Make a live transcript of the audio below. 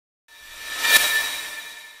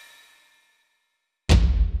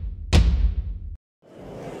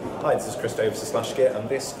Hi, this is Chris Davis of Slashgear, and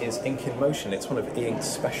this is Ink in Motion. It's one of e-ink's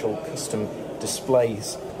special custom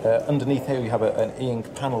displays. Underneath here you have an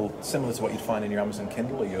e-ink panel similar to what you'd find in your Amazon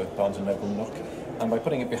Kindle or your Barnes & Noble Nook. And by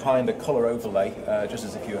putting it behind a colour overlay, just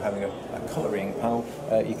as if you were having a colour ink panel,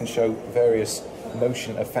 you can show various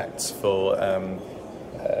motion effects for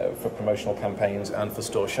promotional campaigns and for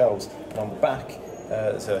store shelves. And on the back,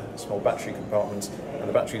 there's a small battery compartment, and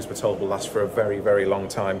the batteries, we're told, will last for a very, very long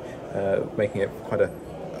time, making it quite a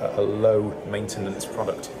low maintenance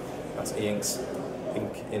product. That's e-ink's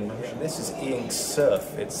Ink in Motion. This is e-ink's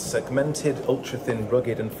Surf. It's segmented, ultra thin,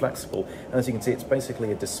 rugged and flexible, and as you can see it's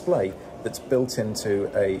basically a display that's built into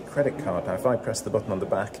a credit card. Now if I press the button on the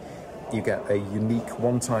back, you get a unique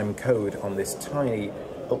one-time code on this tiny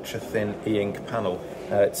ultra thin e-ink panel.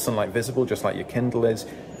 It's sunlight visible, just like your Kindle is.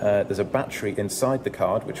 There's a battery inside the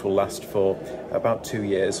card which will last for about 2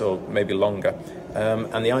 years or maybe longer,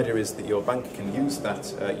 and the idea is that your bank can use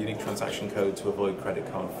that unique transaction code to avoid credit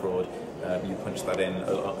card fraud. You punch that in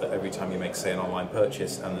every time you make, say, an online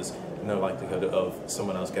purchase, and there's no likelihood of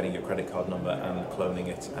someone else getting your credit card number and cloning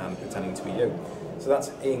it and pretending to be you. So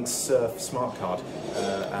that's e-ink's Surf smart card,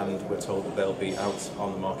 and we're told that they'll be out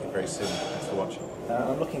on the market very soon. Thanks for watching.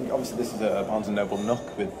 I'm looking, obviously this is a Barnes & Noble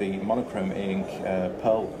Nook with the monochrome e-ink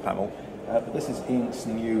pearl panel, but this is e-ink's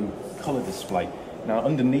new colour display. Now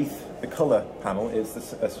underneath the colour panel is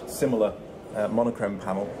a similar monochrome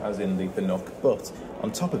panel as in the Nook, but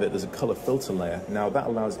on top of it there's a colour filter layer. Now that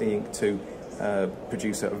allows e-ink to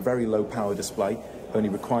produce a very low power display. Only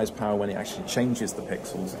requires power when it actually changes the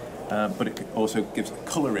pixels, but it also gives a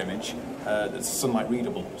colour image that's sunlight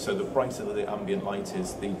readable, so the brighter the ambient light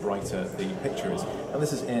is, the brighter the picture is. And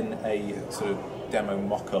this is in a sort of demo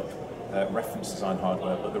mock-up reference design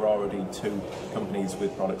hardware, but there are already 2 companies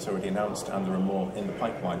with products already announced, and there are more in the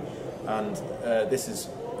pipeline. And this is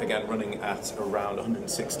again running at around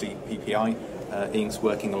 160 ppi. e-ink's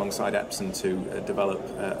working alongside Epson to develop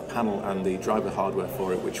a panel and the driver hardware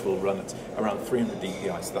for it, which will run at around 300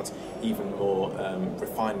 dpi, so that's even more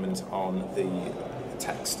refinement on the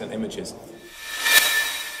text and images.